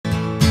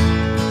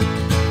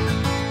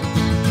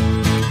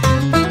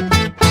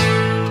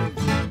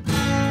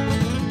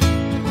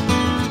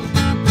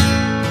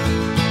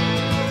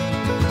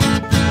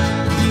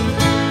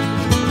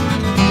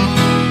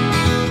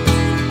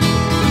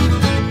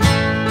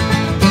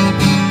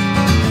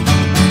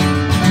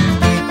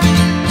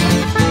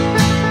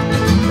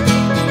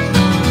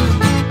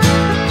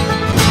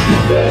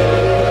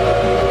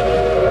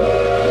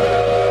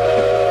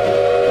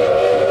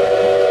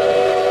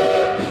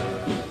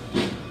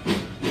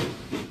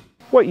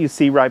What you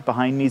see right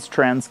behind me is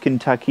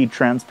Transkentucky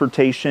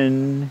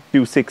Transportation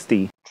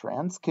 260.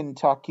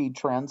 Transkentucky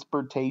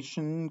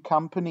Transportation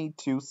Company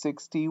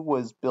 260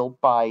 was built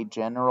by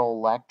General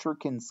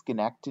Electric in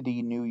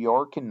Schenectady, New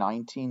York in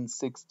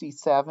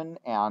 1967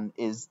 and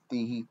is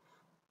the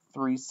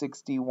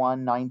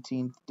 361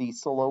 19th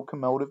diesel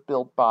locomotive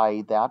built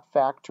by that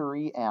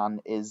factory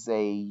and is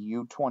a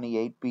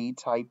U-28B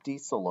type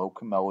diesel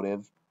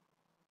locomotive.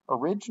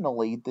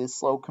 Originally,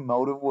 this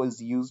locomotive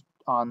was used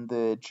on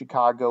the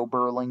Chicago,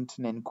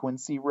 Burlington, and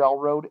Quincy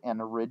Railroad,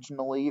 and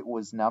originally it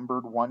was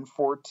numbered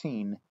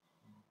 114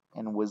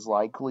 and was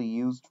likely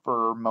used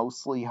for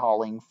mostly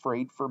hauling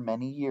freight for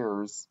many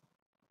years.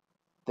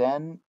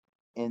 Then,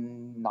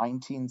 in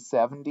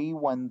 1970,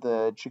 when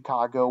the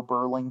Chicago,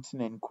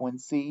 Burlington, and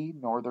Quincy,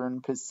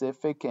 Northern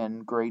Pacific,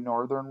 and Great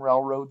Northern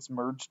Railroads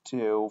merged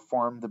to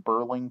form the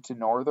Burlington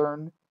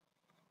Northern,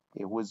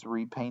 it was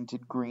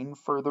repainted green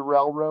for the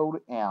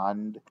railroad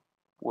and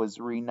was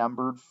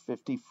renumbered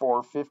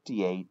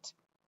 5458.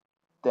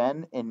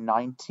 Then in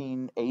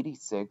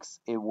 1986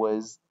 it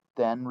was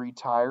then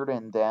retired,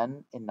 and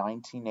then in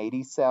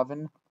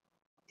 1987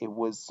 it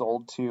was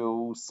sold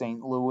to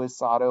St.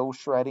 Louis Auto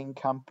Shredding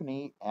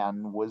Company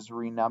and was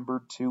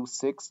renumbered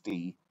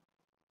 260.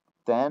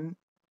 Then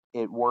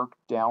it worked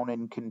down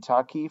in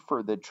Kentucky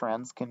for the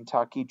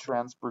Transkentucky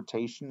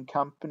Transportation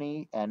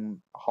Company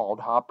and hauled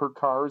hopper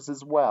cars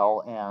as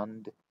well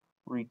and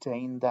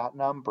retained that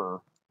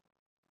number.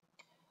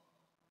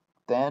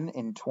 Then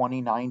in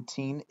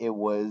 2019 it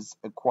was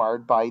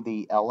acquired by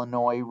the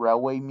Illinois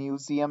Railway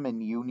Museum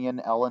in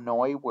Union,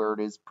 Illinois, where it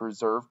is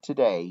preserved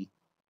today,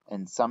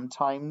 and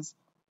sometimes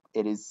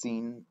it is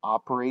seen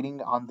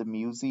operating on the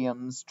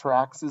museum's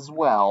tracks as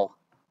well.